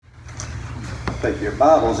Take your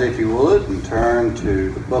Bibles, if you would, and turn to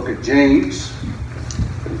the book of James,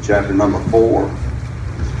 chapter number 4.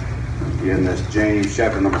 In this James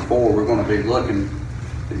chapter number 4, we're going to be looking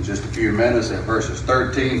in just a few minutes at verses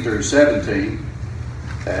 13 through 17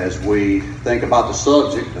 as we think about the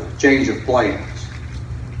subject of change of plans.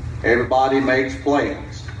 Everybody makes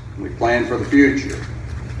plans. We plan for the future.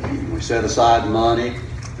 We set aside money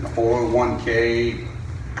in a 401k,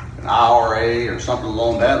 an IRA, or something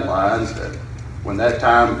along that lines, that when that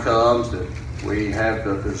time comes that we have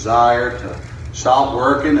the desire to stop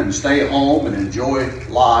working and stay home and enjoy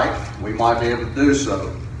life, we might be able to do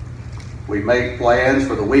so. We make plans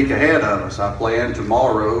for the week ahead of us. I plan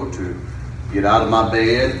tomorrow to get out of my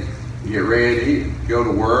bed, get ready, go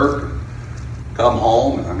to work, come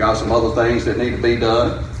home, and I've got some other things that need to be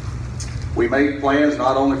done. We make plans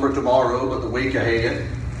not only for tomorrow, but the week ahead.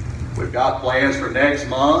 We've got plans for next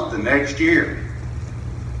month and next year.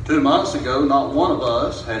 2 months ago, not one of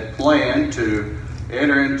us had planned to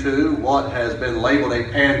enter into what has been labeled a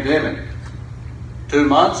pandemic. 2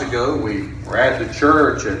 months ago, we were at the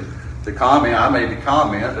church, and I made the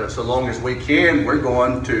comment that so long as we can, we're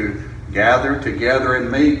going to gather together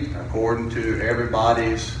and meet according to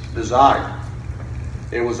everybody's desire.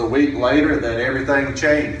 It was a week later that everything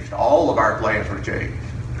changed. All of our plans were changed.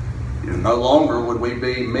 No longer would we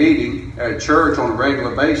be meeting at church on a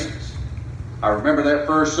regular basis. I remember that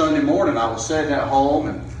first Sunday morning, I was sitting at home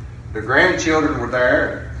and the grandchildren were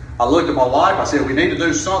there. I looked at my wife, I said, we need to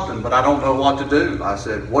do something, but I don't know what to do. I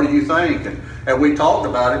said, what do you think? And we talked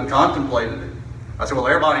about it and contemplated it. I said, well,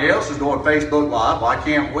 everybody else is doing Facebook Live, why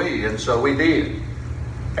can't we? And so we did.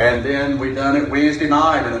 And then we done it Wednesday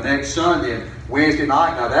night and the next Sunday. And Wednesday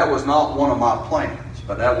night, now that was not one of my plans,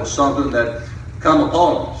 but that was something that come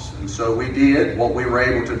upon us. And so we did what we were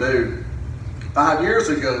able to do. 5 years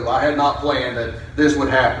ago, I had not planned that this would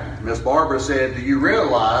happen. Miss Barbara said, do you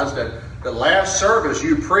realize that the last service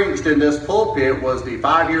you preached in this pulpit was the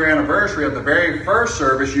 5-year anniversary of the very first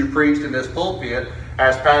service you preached in this pulpit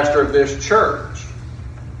as pastor of this church?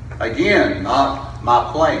 Again, not my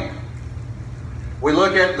plan. We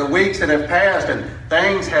look at the weeks that have passed and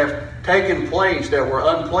things have taken place that were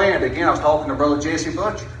unplanned. Again, I was talking to Brother Jesse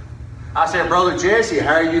Butcher. I said, Brother Jesse,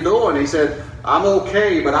 how are you doing? He said, I'm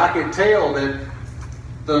okay, but I could tell that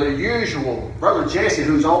the usual Brother Jesse,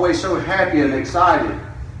 who's always so happy and excited,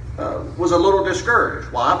 was a little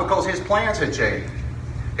discouraged. Why? Because his plans had changed.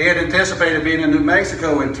 He had anticipated being in New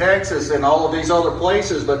Mexico and Texas and all of these other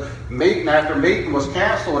places, but meeting after meeting was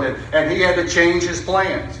canceled, and he had to change his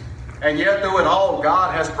plans. And yet through it all,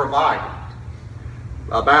 God has provided.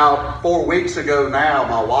 About 4 weeks ago now,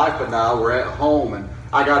 my wife and I were at home, and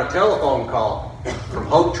I got a telephone call from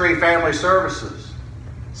Hope Tree Family Services.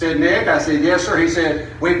 Said, Nick, I said, yes, sir. He said,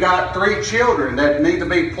 we've got 3 children that need to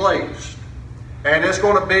be placed. And it's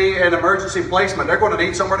going to be an emergency placement. They're going to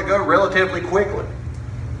need somewhere to go relatively quickly.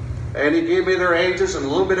 And he gave me their ages and a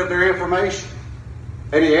little bit of their information.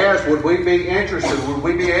 And he asked, would we be interested? Would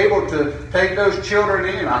we be able to take those children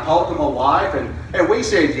in? I talked to my wife, and we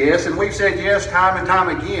said yes. And we've said yes time and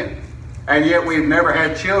time again. And yet we've never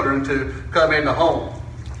had children to come in the home.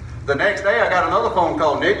 The next day I got another phone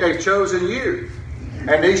call. Nick, they've chosen you.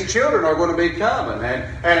 And these children are going to be coming.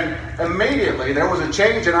 And immediately there was a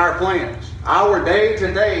change in our plans. Our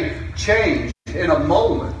day-to-day changed in a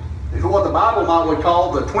moment. It's what the Bible would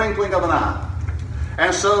call the twinkling of an eye.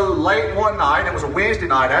 And so late one night, it was a Wednesday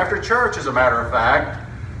night after church, as a matter of fact,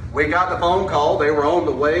 we got the phone call. They were on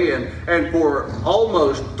the way. And for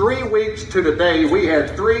almost 3 weeks to the day, we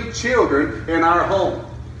had 3 children in our home.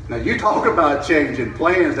 Now, you talk about changing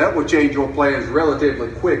plans. That will change your plans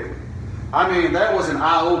relatively quickly. I mean, that was an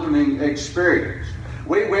eye-opening experience.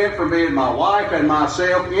 We went from being my wife and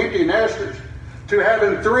myself, empty nesters, to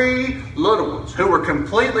having 3 little ones who were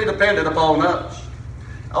completely dependent upon us.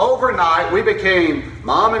 Overnight, we became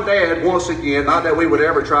mom and dad once again. Not that we would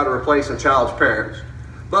ever try to replace a child's parents,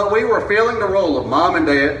 but we were filling the role of mom and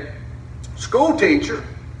dad, school teacher,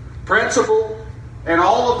 principal, and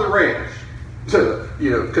all of the rest.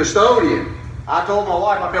 Custodian. I told my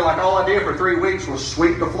wife I feel like all I did for 3 weeks was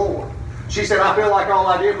sweep the floor. She said, I feel like all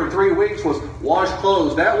I did for 3 weeks was wash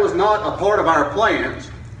clothes. That was not a part of our plans,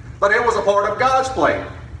 but it was a part of God's plan.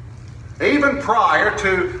 Even prior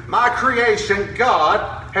to my creation,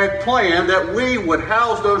 God had planned that we would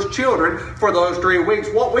house those children for those 3 weeks.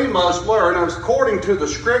 What we must learn, according to the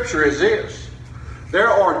Scripture, is this. There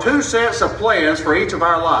are 2 sets of plans for each of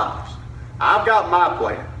our lives. I've got my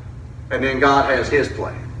plan, and then God has His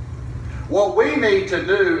plan. What we need to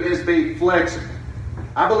do is be flexible.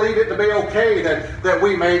 I believe it to be okay that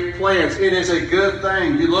we make plans. It is a good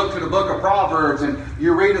thing. You look to the book of Proverbs and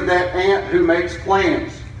you read of that ant who makes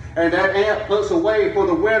plans. And that ant puts away for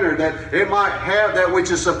the winter that it might have that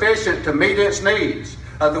which is sufficient to meet its needs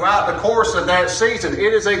throughout the course of that season.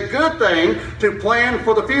 It is a good thing to plan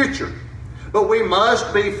for the future. But we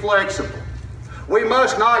must be flexible. We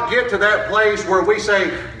must not get to that place where we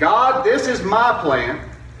say, God, this is my plan.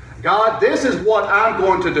 God, this is what I'm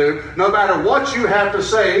going to do, no matter what you have to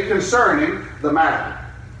say concerning the matter.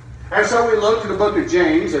 And so we look to the book of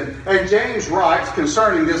James, and James writes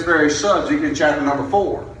concerning this very subject in chapter number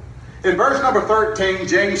 4. In verse number 13,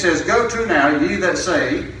 James says, Go to now, ye that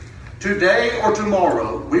say, Today or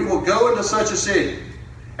tomorrow we will go into such a city,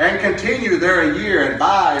 and continue there a year, and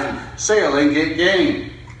buy and sell and get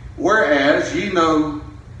gain. Whereas ye know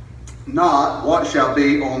not what shall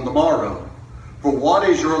be on the morrow. For what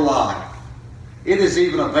is your life? It is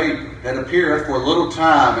even a vapor that appeareth for a little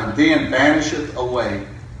time, and then vanisheth away.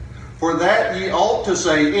 For that ye ought to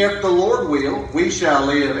say, If the Lord will, we shall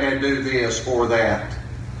live and do this or that.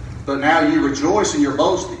 But now ye rejoice in your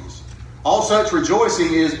boastings. All such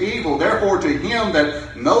rejoicing is evil. Therefore to him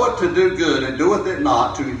that knoweth to do good and doeth it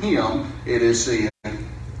not, to him it is sin.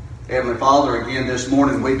 Heavenly Father, again this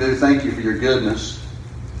morning we do thank you for your goodness.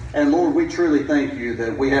 And Lord, we truly thank you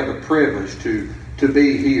that we have the privilege to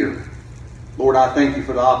be here. Lord, I thank you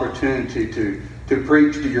for the opportunity to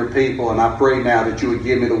preach to your people, and I pray now that you would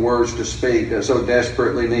give me the words to speak that so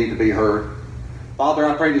desperately need to be heard. Father,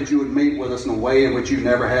 I pray that you would meet with us in a way in which you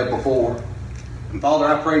never have before. And Father,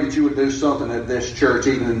 I pray that you would do something at this church,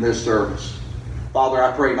 even in this service. Father,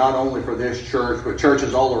 I pray not only for this church, but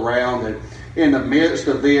churches all around, that in the midst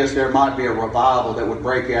of this, there might be a revival that would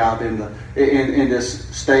break out in this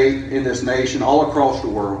state, in this nation, all across the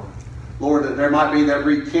world. Lord, that there might be that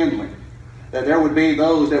rekindling, that there would be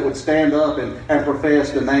those that would stand up and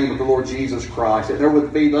profess the name of the Lord Jesus Christ, that there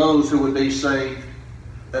would be those who would be saved,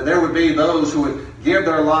 that there would be those who would give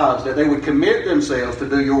their lives, that they would commit themselves to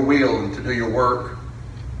do your will and to do your work.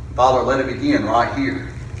 Father, let it begin right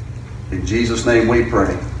here. In Jesus' name we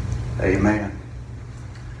pray. Amen.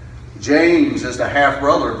 James is the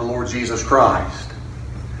half-brother of the Lord Jesus Christ.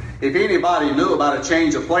 If anybody knew about a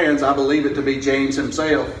change of plans, I believe it to be James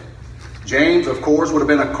himself. James, of course, would have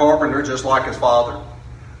been a carpenter just like his father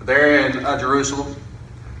there in Jerusalem.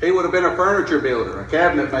 He would have been a furniture builder, a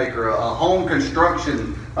cabinet maker, a home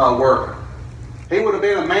construction worker. He would have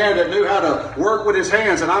been a man that knew how to work with his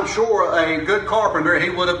hands, and I'm sure a good carpenter he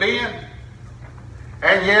would have been.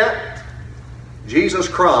 And yet, Jesus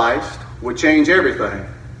Christ would change everything.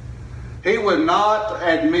 He would not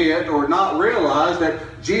admit or not realize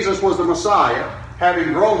that Jesus was the Messiah,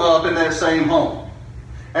 having grown up in that same home.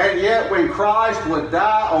 And yet when Christ would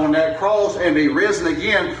die on that cross and be risen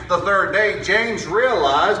again the third day, James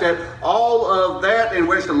realized that all of that in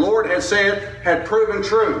which the Lord had said had proven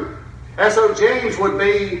true. And so James would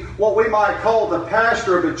be what we might call the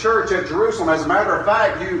pastor of the church at Jerusalem. As a matter of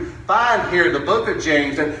fact, you find here in the book of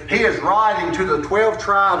James that he is writing to the 12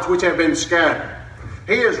 tribes which have been scattered.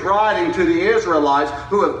 He is writing to the Israelites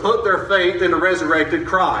who have put their faith in the resurrected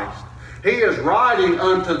Christ. He is writing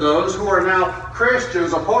unto those who are now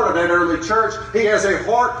Christians, a part of that early church. He has a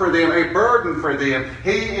heart for them, a burden for them.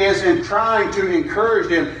 He is trying to encourage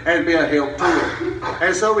them and be a help to them.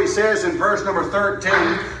 And so he says in verse number 13,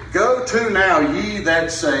 Go to now, ye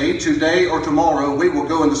that say, Today or tomorrow we will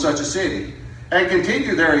go into such a city, and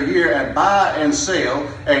continue there a year, and buy and sell,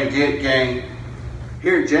 and get gain.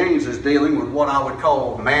 Here James is dealing with what I would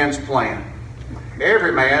call man's plan.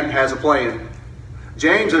 Every man has a plan.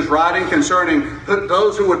 James is writing concerning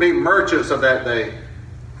those who would be merchants of that day.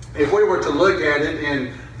 If we were to look at it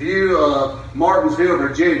in view of Martinsville,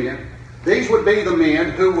 Virginia, these would be the men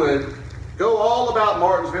who would go all about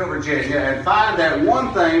Martinsville, Virginia, and find that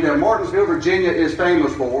one thing that Martinsville, Virginia is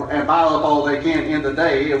famous for, and buy up all they can. In the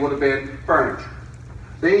day, it would have been furniture.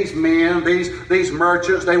 These men, these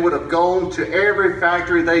merchants, they would have gone to every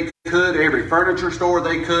factory they could, every furniture store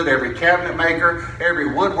they could, every cabinet maker, every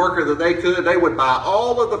woodworker that they could. They would buy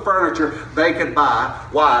all of the furniture they could buy.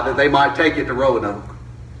 Why? That they might take it to Roanoke.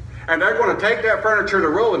 And they're going to take that furniture to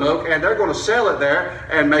Roanoke, and they're going to sell it there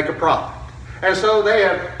and make a profit. And so they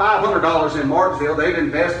have $500 in Martinsville. They've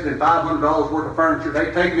invested in $500 worth of furniture.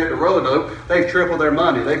 They've taken it to Roanoke. They've tripled their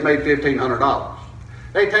money. They've made $1,500.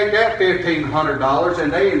 They take that $1,500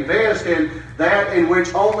 and they invest in that in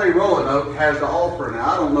which only Roanoke has to offer. Now,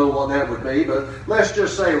 I don't know what that would be, but let's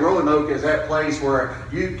just say Roanoke is that place where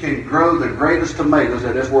you can grow the greatest tomatoes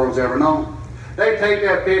that this world's ever known. They take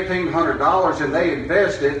that $1,500 and they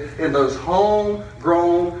invest it in those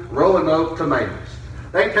homegrown Roanoke tomatoes.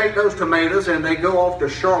 They take those tomatoes and they go off to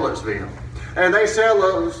Charlottesville. And they sell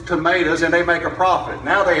those tomatoes and they make a profit.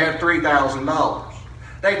 Now they have $3,000.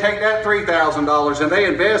 They take that $3,000 and they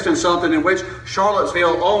invest in something in which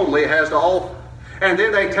Charlottesville only has to offer. And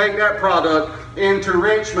then they take that product into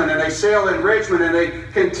Richmond and they sell in Richmond and they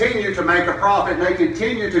continue to make a profit. And they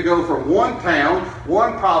continue to go from one town,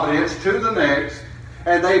 one province to the next.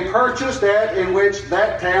 And they purchase that in which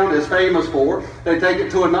that town is famous for. They take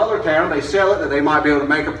it to another town, they sell it, that they might be able to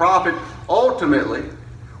make a profit. Ultimately,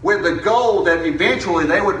 with the goal that eventually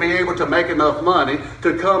they would be able to make enough money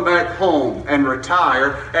to come back home and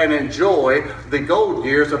retire and enjoy the gold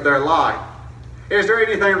years of their life. Is there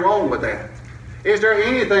anything wrong with that? Is there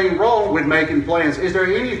anything wrong with making plans? Is there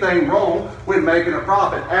anything wrong with making a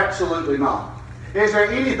profit? Absolutely not. Is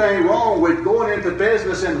there anything wrong with going into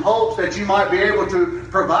business in hopes that you might be able to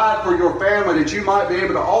provide for your family, that you might be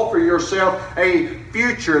able to offer yourself a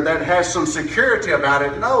future that has some security about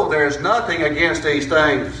it? No, there's nothing against these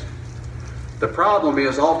things. The problem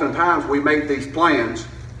is oftentimes we make these plans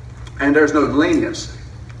and there's no leniency.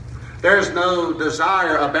 There's no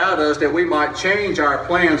desire about us that we might change our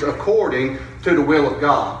plans according to the will of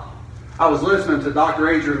God. I was listening to Dr.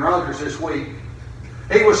 Adrian Rogers this week.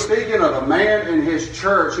 He was speaking of a man in his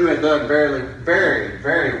church who had done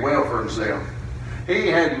very well for himself. He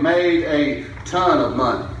had made a ton of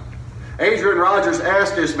money. Adrian Rogers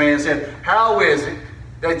asked this man, said, "How is it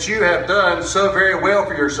that you have done so very well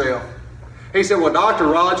for yourself?" He said, "Well, Dr.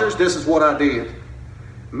 Rogers, this is what I did.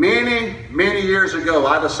 Many years ago,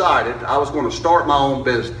 I decided I was going to start my own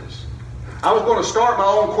business. I was going to start my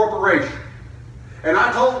own corporation. And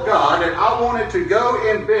I told God that I wanted to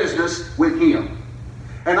go in business with Him.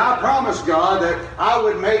 And I promised God that I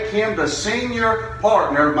would make Him the senior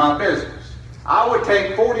partner of my business. I would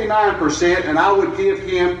take 49% and I would give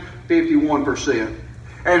Him 51%.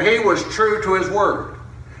 And He was true to His word.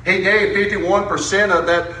 He gave 51% of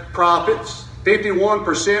that profits,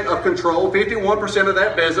 51% of control, 51% of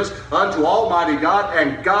that business unto Almighty God,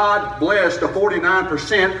 and God blessed the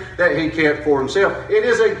 49% that He kept for Himself. It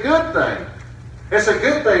is a good thing. It's a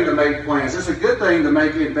good thing to make plans. It's a good thing to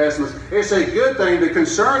make investments. It's a good thing to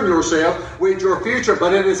concern yourself with your future,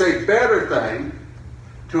 but it is a better thing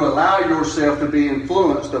to allow yourself to be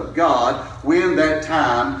influenced of God when that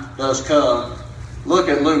time does come. Look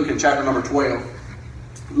at Luke in chapter number 12.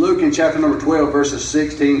 Luke in chapter number 12, verses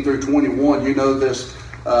 16 through 21. You know this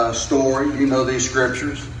story. You know these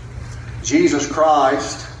scriptures. Jesus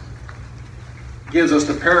Christ gives us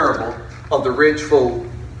the parable of the rich fool.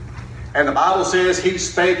 And the Bible says, He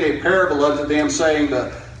spake a parable unto them, saying,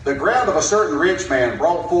 the ground of a certain rich man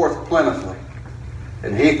brought forth plentifully.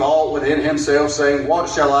 And he thought within himself, saying, What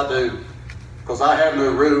shall I do? Because I have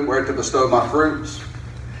no room where to bestow my fruits.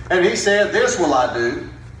 And he said, This will I do.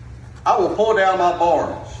 I will pull down my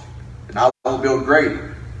barns, and I will build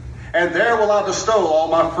greater. And there will I bestow all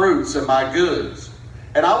my fruits and my goods.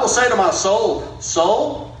 And I will say to my soul,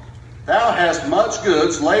 Soul, thou hast much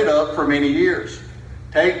goods laid up for many years.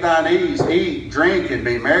 Take thine ease, eat, drink, and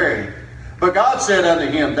be merry. But God said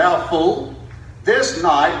unto him, Thou fool, this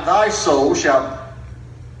night thy soul shall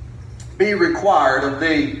be required of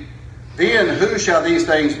thee. Then who shall these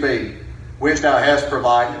things be, which thou hast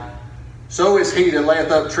provided? So is he that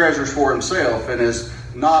layeth up treasures for himself, and is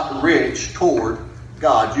not rich toward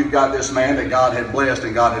God. You've got this man that God had blessed,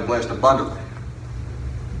 and God had blessed abundantly.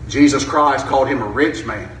 Jesus Christ called him a rich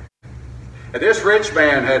man. And this rich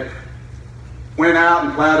man had went out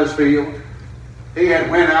and plowed his field. He had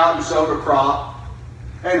went out and sowed a crop.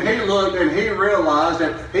 And he looked and he realized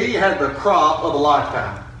that he had the crop of a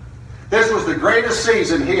lifetime. This was the greatest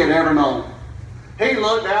season he had ever known. He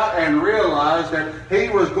looked out and realized that he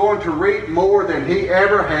was going to reap more than he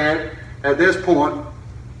ever had at this point.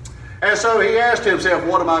 And so he asked himself,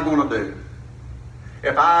 what am I going to do?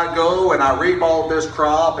 If I go and I reap all of this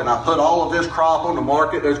crop and I put all of this crop on the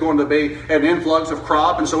market, there's going to be an influx of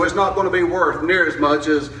crop, and so it's not going to be worth near as much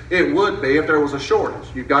as it would be if there was a shortage.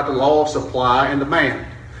 You've got the law of supply and demand.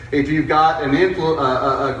 If you've got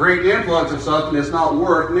a great influx of something, it's not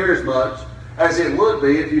worth near as much as it would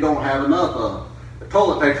be if you don't have enough of it.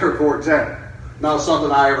 Toilet paper, for example. Not something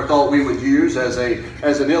I ever thought we would use as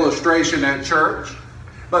an illustration at church.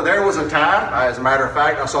 But there was a time, as a matter of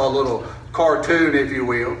fact, I saw a little cartoon, if you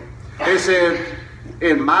will. It said,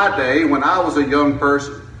 in my day, when I was a young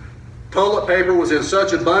person, toilet paper was in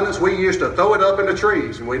such abundance, we used to throw it up in the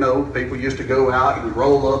trees. And we know people used to go out and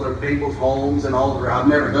roll other people's homes and all. I've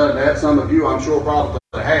never done that. Some of you, I'm sure, probably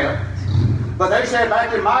have. But they said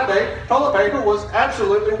back in my day, toilet paper was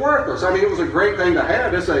absolutely worthless. I mean, it was a great thing to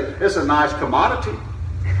have. It's a nice commodity.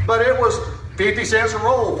 But it was 50 cents a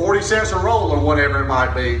roll, 40 cents a roll, or whatever it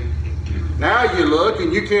might be. Now you look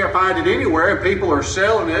and you can't find it anywhere, and people are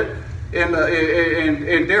selling it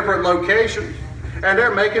in different locations, and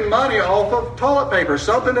they're making money off of toilet paper,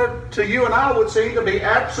 something that to you and I would seem to be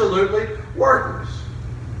absolutely worthless.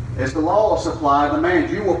 It's the law of supply and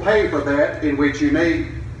demand. You will pay for that in which you need.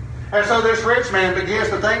 And so this rich man begins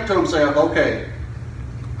to think to himself, okay,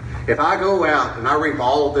 if I go out and I reap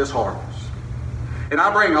all of this harvest, and I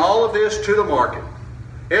bring all of this to the market,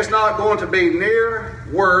 it's not going to be near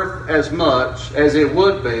worth as much as it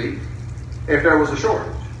would be if there was a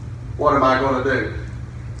shortage. What am I going to do?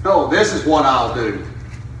 No, this is what I'll do.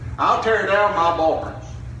 I'll tear down my barns,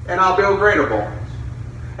 and I'll build greater barns.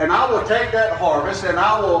 And I will take that harvest, and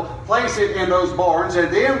I will place it in those barns, and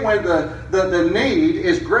then when the need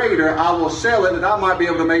is greater, I will sell it, and I might be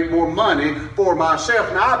able to make more money for myself.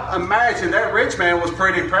 Now, I imagine that rich man was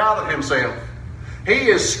pretty proud of himself.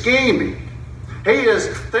 He is scheming. He is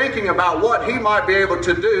thinking about what he might be able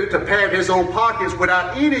to do to pad his own pockets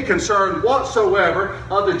without any concern whatsoever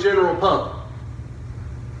of the general public.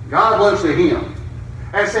 God looks at him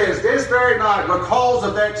and says, this very night, because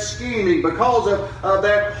of that scheming, because of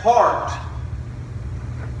that heart,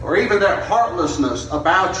 or even that heartlessness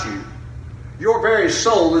about you, your very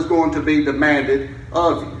soul is going to be demanded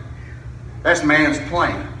of you. That's man's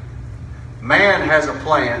plan. Man has a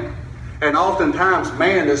plan. And oftentimes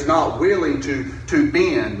man is not willing to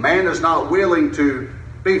bend. Man is not willing to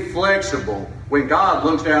be flexible. When God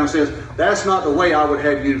looks down and says, that's not the way I would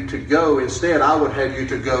have you to go. Instead, I would have you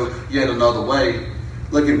to go yet another way.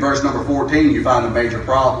 Look in verse number 14, you find a major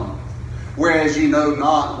problem. Whereas ye know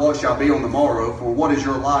not what shall be on the morrow, for what is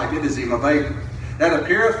your life? It is even a vapor, that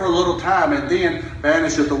appeareth for a little time, and then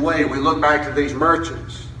vanisheth away. We look back to these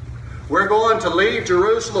merchants. We're going to leave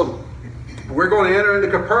Jerusalem. We're going to enter into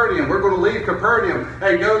Capernaum. We're going to leave Capernaum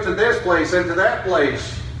and go to this place and to that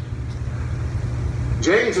place.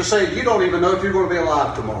 James is saying, you don't even know if you're going to be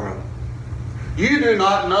alive tomorrow. You do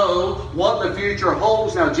not know what the future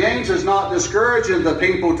holds. Now, James is not discouraging the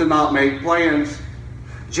people to not make plans.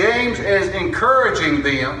 James is encouraging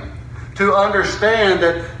them to understand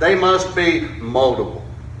that they must be moldable.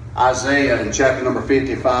 Isaiah in chapter number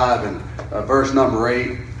 55 and verse number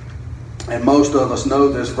 8. And most of us know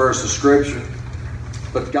this verse of Scripture.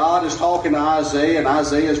 But God is talking to Isaiah, and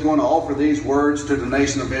Isaiah is going to offer these words to the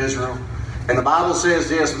nation of Israel. And the Bible says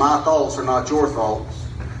this, my thoughts are not your thoughts,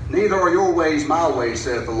 neither are your ways my ways,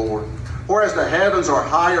 saith the Lord. For as the heavens are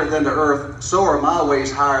higher than the earth, so are my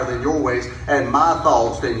ways higher than your ways, and my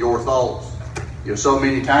thoughts than your thoughts. You know, so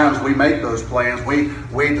many times we make those plans.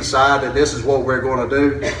 We decide that this is what we're going to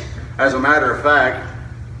do. As a matter of fact,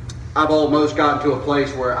 I've almost gotten to a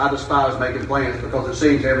place where I despise making plans, because it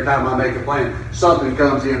seems every time I make a plan, something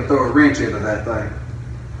comes in and throws a wrench into that thing.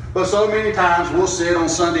 But so many times we'll sit on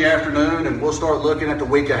Sunday afternoon and we'll start looking at the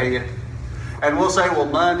week ahead. And we'll say, well,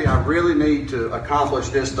 Monday I really need to accomplish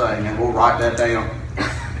this thing, and we'll write that down.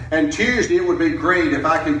 And Tuesday it would be great if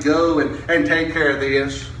I could go and take care of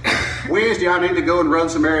this. Wednesday I need to go and run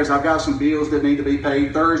some errands. I've got some bills that need to be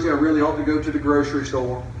paid. Thursday I really ought to go to the grocery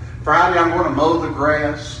store. Friday I'm going to mow the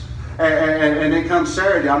grass. And then come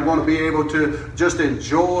Saturday, I'm going to be able to just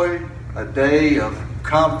enjoy a day of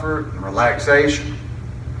comfort and relaxation.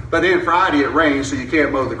 But then Friday it rains, so you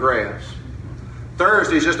can't mow the grass.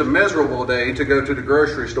 Thursday is just a miserable day to go to the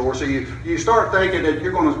grocery store. So you start thinking that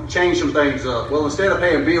you're going to change some things up. Well, instead of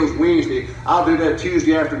paying bills Wednesday, I'll do that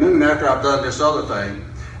Tuesday afternoon after I've done this other thing.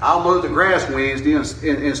 I'll mow the grass Wednesday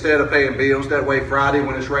instead of paying bills. That way Friday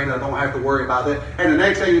when it's raining, I don't have to worry about that. And the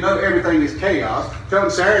next thing you know, everything is chaos. Come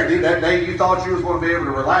Saturday, that day you thought you was going to be able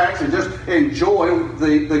to relax and just enjoy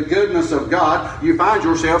the goodness of God, you find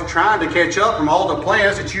yourself trying to catch up from all the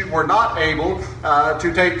plans that you were not able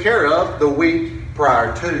to take care of the week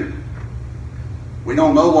prior to. We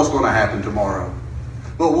don't know what's going to happen tomorrow.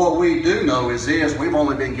 But what we do know is this: we've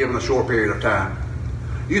only been given a short period of time.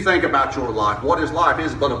 You think about your life. What is life?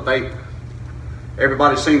 It's but a vapor.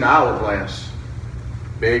 Everybody's seen the hourglass.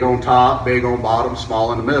 Big on top, big on bottom,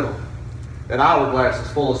 small in the middle. That hourglass is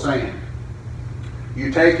full of sand.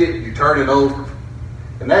 You take it, you turn it over,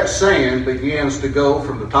 and that sand begins to go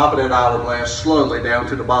from the top of that hourglass slowly down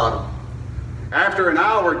to the bottom. After an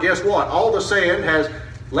hour, guess what? All the sand has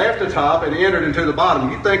left the top and entered into the bottom.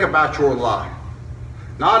 You think about your life.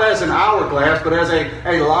 Not as an hourglass, but as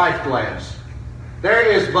a life glass. There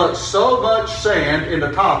is but so much sand in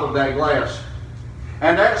the top of that glass.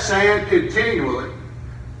 And that sand continually,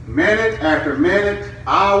 minute after minute,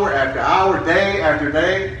 hour after hour, day after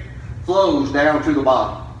day, flows down to the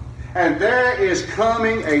bottom. And there is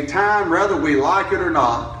coming a time, whether we like it or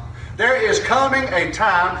not, There is coming a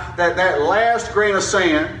time that that last grain of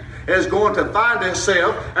sand is going to find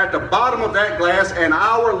itself at the bottom of that glass, and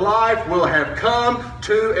our life will have come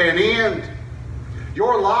to an end.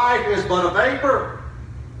 Your life is but a vapor.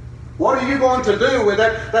 What are you going to do with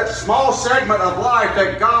that small segment of life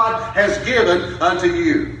that God has given unto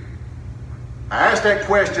you? I ask that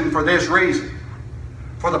question for this reason.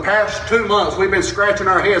 For the past 2 months, we've been scratching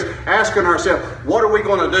our heads, asking ourselves, what are we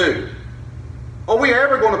going to do? Are we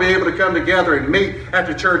ever going to be able to come together and meet at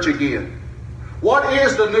the church again? What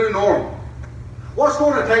is the new normal? What's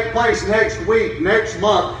going to take place next week, next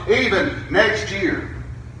month, even next year?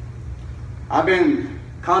 I've been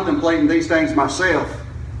contemplating these things myself.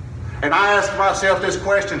 And I ask myself this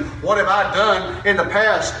question, what have I done in the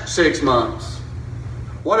past 6 months?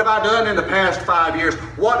 What have I done in the past 5 years?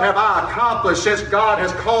 What have I accomplished since God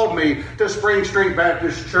has called me to Spring Street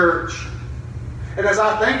Baptist Church? And as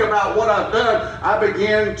I think about what I've done, I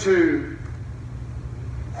begin to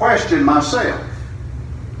question myself.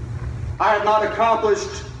 I have not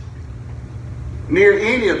accomplished near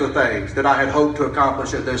any of the things that I had hoped to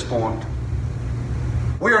accomplish at this point.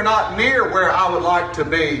 We are not near where I would like to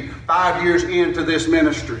be 5 years into this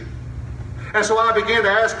ministry. And so I began to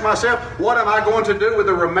ask myself, what am I going to do with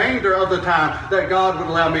the remainder of the time that God would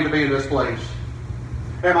allow me to be in this place?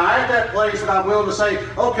 Am I at that place that I'm willing to say,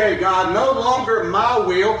 okay, God, no longer my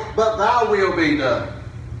will, but thy will be done.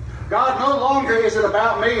 God, no longer is it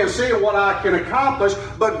about me and seeing what I can accomplish,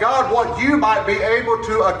 but God, what you might be able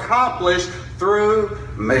to accomplish through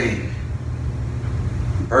me.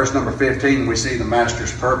 In verse number 15, we see the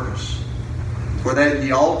Master's purpose. For that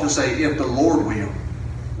ye ought to say, if the Lord will,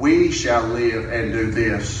 we shall live and do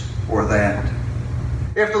this or that.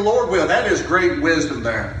 If the Lord will, that is great wisdom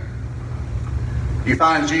there. You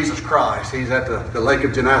find Jesus Christ. He's at the Lake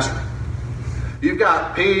of Gennesaret. You've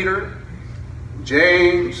got Peter,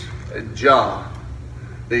 James, and John.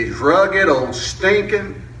 These rugged, old,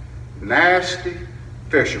 stinking, nasty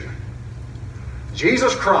fishermen.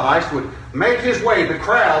 Jesus Christ would make his way. The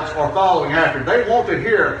crowds are following after. They want to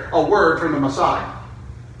hear a word from the Messiah.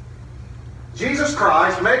 Jesus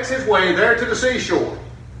Christ makes his way there to the seashore.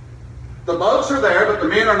 The boats are there, but the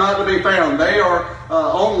men are not to be found. They are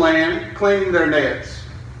on land cleaning their nets.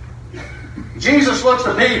 Jesus looks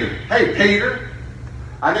to Peter. Hey, Peter,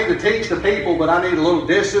 I need to teach the people, but I need a little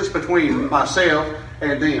distance between myself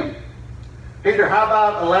and them. Peter, how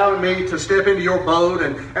about allowing me to step into your boat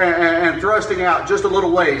and thrusting out just a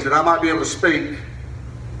little ways that I might be able to speak?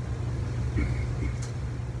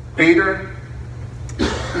 Peter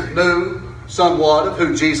knew somewhat of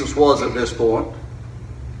who Jesus was at this point.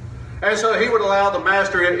 And so he would allow the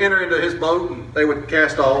Master to enter into his boat, and they would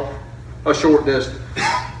cast off a short distance.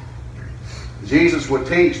 Jesus would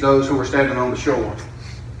teach those who were standing on the shore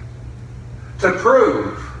to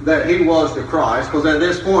prove that he was the Christ, because at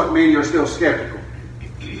this point many are still skeptical.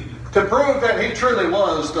 To prove that he truly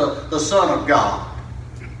was the Son of God,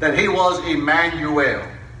 that he was Emmanuel,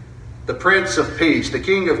 the Prince of Peace, the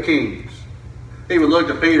King of Kings. He would look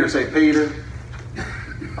to Peter and say, Peter,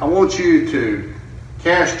 I want you to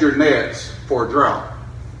cast your nets for a drought.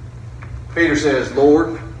 Peter says,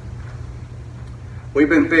 Lord, we've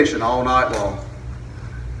been fishing all night long.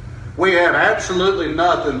 We have absolutely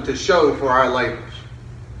nothing to show for our labors.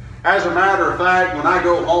 As a matter of fact, when I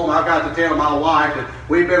go home, I've got to tell my wife that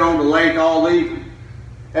we've been on the lake all evening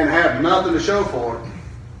and have nothing to show for it.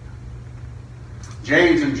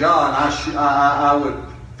 James and John, I would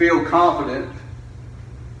feel confident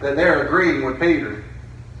that they're agreeing with Peter.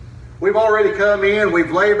 We've already come in,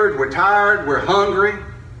 we've labored, we're tired, we're hungry,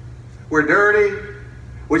 we're dirty.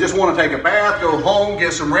 We just want to take a bath, go home,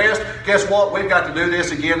 get some rest. Guess what? We've got to do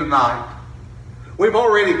this again tonight. We've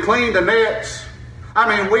already cleaned the nets. I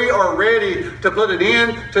mean, we are ready to put an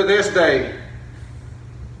end to this day.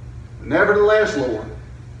 Nevertheless, Lord,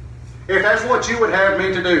 if that's what you would have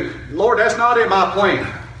me to do, Lord, that's not in my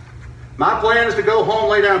plan. My plan is to go home,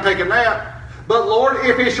 lay down, and take a nap. But Lord,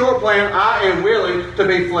 if it's your plan, I am willing to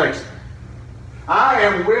be flexible. I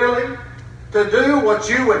am willing to do what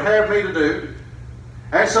you would have me to do.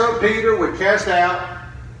 And so Peter would cast out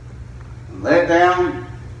and let down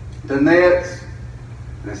the nets.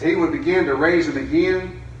 And as he would begin to raise them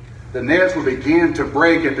again, the nets would begin to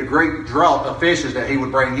break at the great draught of fishes that he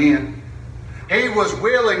would bring in. He was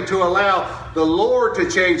willing to allow the Lord to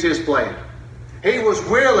change his plan. He was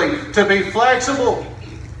willing to be flexible.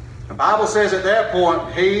 The Bible says at that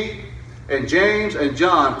point, he and James and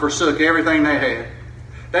John forsook everything they had.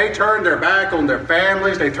 They turned their back on their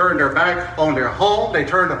families. They turned their back on their home. They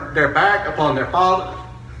turned their back upon their father.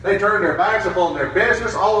 They turned their backs upon their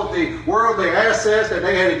business, all of the worldly assets that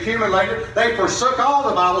they had accumulated. They forsook all,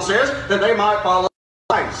 the Bible says, that they might follow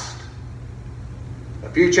Christ. A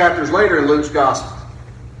few chapters later in Luke's Gospel,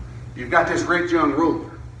 you've got this rich young ruler.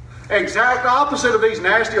 Exact opposite of these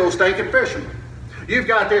nasty old stinking fishermen. You've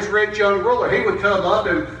got this rich young ruler. He would come up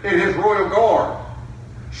in his royal garb.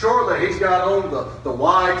 Surely he's got on the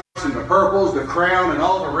whites and the purples, the crown and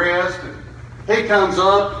all the rest. And he comes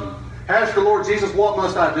up and asks the Lord Jesus, what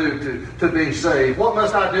must I do to be saved? What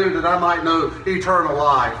must I do that I might know eternal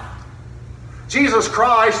life? Jesus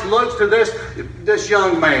Christ looks to this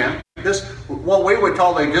young man, this what we would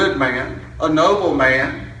call a good man, a noble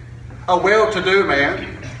man, a well-to-do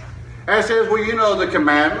man, and says, well, you know the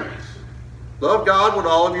commandments. Love God with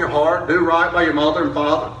all of your heart. Do right by your mother and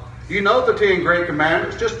father. You know the 10 great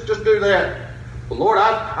commandments. Just do that. Well, Lord,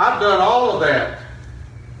 I've done all of that.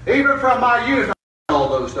 Even from my youth, I've done all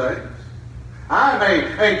those things. I'm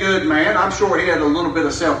a good man. I'm sure he had a little bit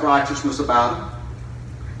of self-righteousness about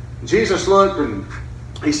him. Jesus looked and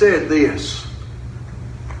he said this.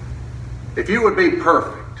 If you would be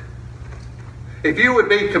perfect, if you would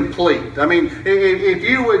be complete, I mean, if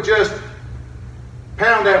you would just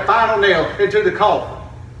pound that final nail into the coffin,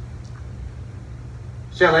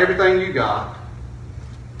 sell everything you got,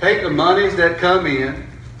 take the monies that come in,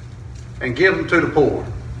 and give them to the poor,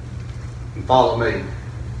 and follow me.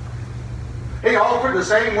 He offered the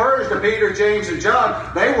same words to Peter, James, and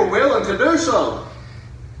John. They were willing to do so.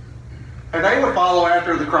 And they would follow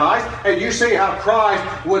after the Christ, and you see how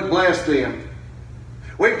Christ would bless them.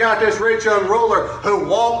 We've got this rich young ruler who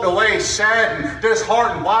walked away saddened,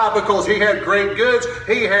 disheartened. Why? Because he had great goods.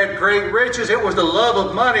 He had great riches. It was the love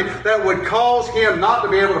of money that would cause him not to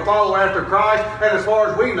be able to follow after Christ. And as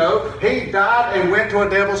far as we know, he died and went to a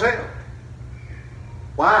devil's hell.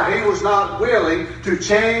 Why? He was not willing to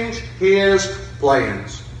change his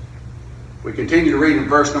plans. We continue to read in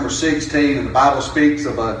verse number 16, and the Bible speaks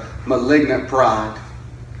of a malignant pride.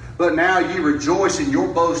 But now ye rejoice in your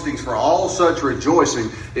boastings, for all such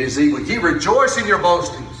rejoicing is evil. Ye rejoice in your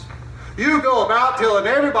boastings. You go about telling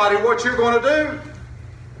everybody what you're going to do.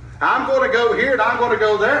 I'm going to go here and I'm going to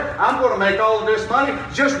go there. I'm going to make all of this money.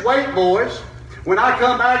 Just wait, boys. When I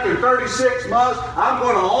come back in 36 months, I'm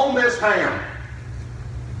going to own this town.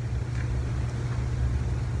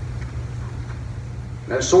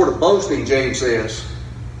 That sort of boasting, James says,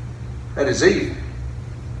 that is evil.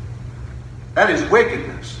 That is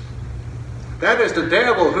wickedness. That is the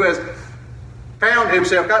devil who has found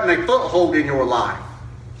himself, gotten a foothold in your life.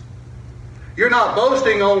 You're not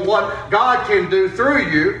boasting on what God can do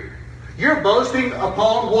through you. You're boasting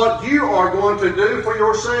upon what you are going to do for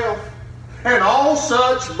yourself. And all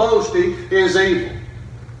such boasting is evil.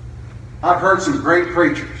 I've heard some great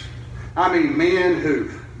preachers. I mean, men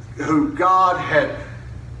who God had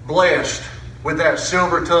blessed with that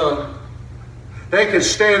silver tongue. They could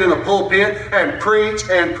stand in a pulpit and preach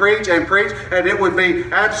and preach and preach, and it would be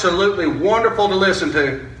absolutely wonderful to listen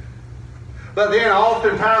to. But then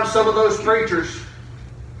oftentimes some of those preachers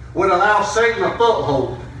would allow Satan a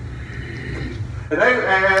foothold. And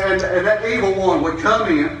that evil one would come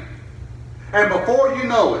in, and before you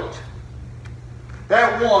know it,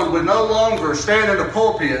 that one would no longer stand in the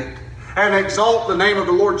pulpit and exalt the name of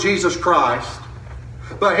the Lord Jesus Christ.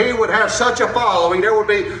 But he would have such a following, there would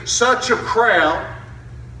be such a crowd,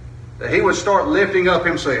 that he would start lifting up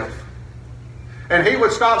himself. And he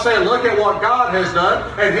would stop saying, look at what God has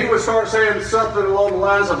done. And he would start saying something along the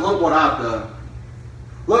lines of, look what I've done.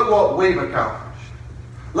 Look what we've accomplished.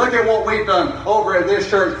 Look at what we've done over at this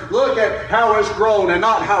church. Look at how it's grown and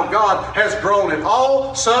not how God has grown it.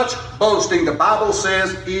 All such boasting, the Bible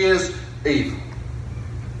says, is evil.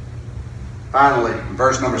 Finally, in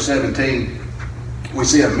verse number 17, we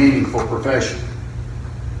see a meaningful profession.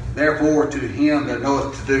 Therefore, to him that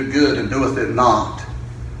knoweth to do good and doeth it not,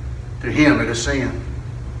 to him it is sin.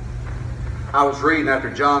 I was reading after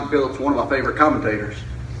John Phillips, one of my favorite commentators.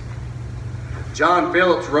 John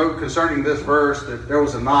Phillips wrote concerning this verse that there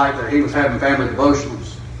was a night that he was having family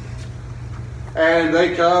devotionals. And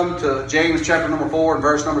they come to James chapter number 4 and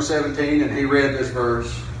verse number 17, and he read this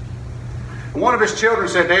verse. And one of his children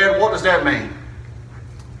said, Dad, what does that mean?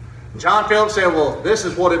 John Phillips said, well, this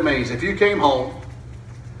is what it means. If you came home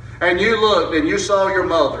and you looked and you saw your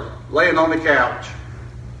mother laying on the couch,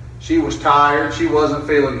 she was tired, she wasn't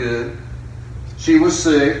feeling good, she was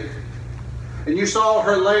sick, and you saw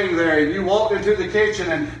her laying there and you walked into the kitchen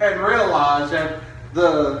and realized that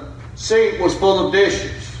the sink was full of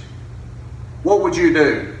dishes, what would you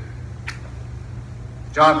do?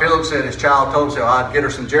 John Phillips said his child told him, so I'd get her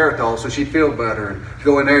some Geritol so she'd feel better and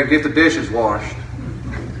go in there and get the dishes washed.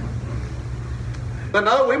 But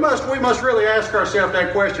no, we must really ask ourselves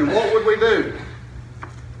that question. What would we do?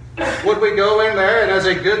 Would we go in there and as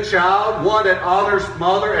a good child, one that honors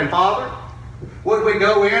mother and father, would we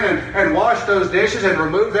go in and wash those dishes and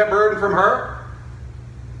remove that burden from her?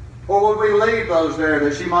 Or would we leave those there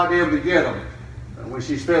that she might be able to get them when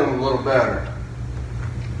she's feeling a little better?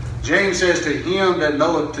 James says, to him that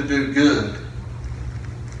knoweth to do good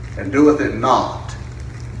and doeth it not,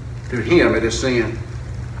 to him it is sin.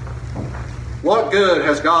 What good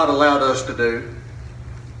has God allowed us to do?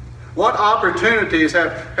 What opportunities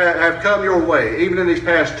have come your way, even in these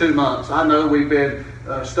past 2 months? I know we've been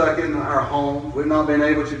stuck in our homes. We've not been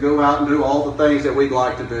able to go out and do all the things that we'd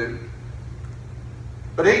like to do.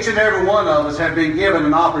 But each and every one of us have been given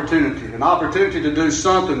an opportunity to do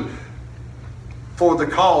something for the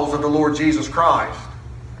cause of the Lord Jesus Christ.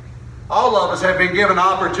 All of us have been given an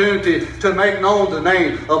opportunity to make known the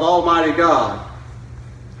name of Almighty God.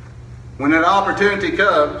 When that opportunity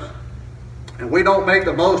comes, and we don't make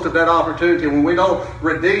the most of that opportunity, when we don't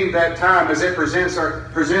redeem that time as it presents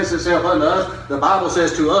itself unto us, the Bible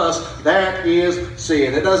says to us, that is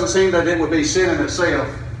sin. It doesn't seem that it would be sin in itself.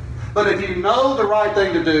 But if you know the right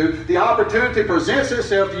thing to do, the opportunity presents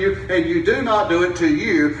itself to you, and you do not do it to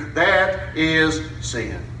you, that is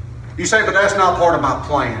sin. You say, but that's not part of my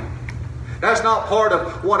plan. That's not part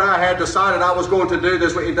of what I had decided I was going to do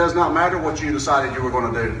this way. It does not matter what you decided you were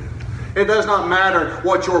going to do. It does not matter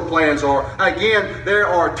what your plans are. Again, there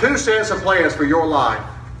are 2 sets of plans for your life.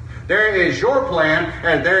 There is your plan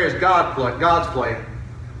and there is God's plan.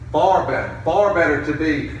 Far better to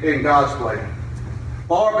be in God's plan.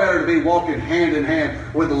 Far better to be walking hand in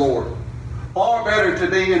hand with the Lord. Far better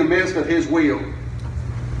to be in the midst of His will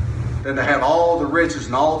than to have all the riches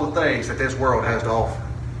and all the things that this world has to offer.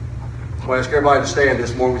 I'll ask everybody to stand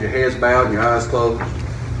this morning with your heads bowed and your eyes closed.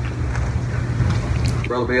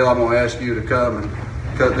 Brother Bill, I'm going to ask you to come and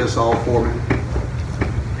cut this off for me.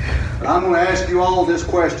 And I'm going to ask you all this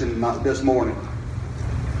question this morning.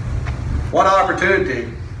 What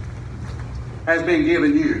opportunity has been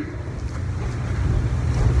given you?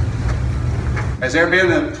 Has there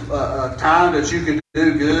been a time that you could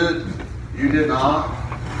do good? You did not.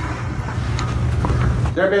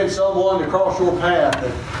 Has there been someone to cross your path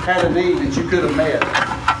that had a need that you could have met?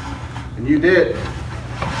 And you did.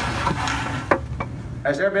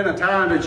 Has there been a time that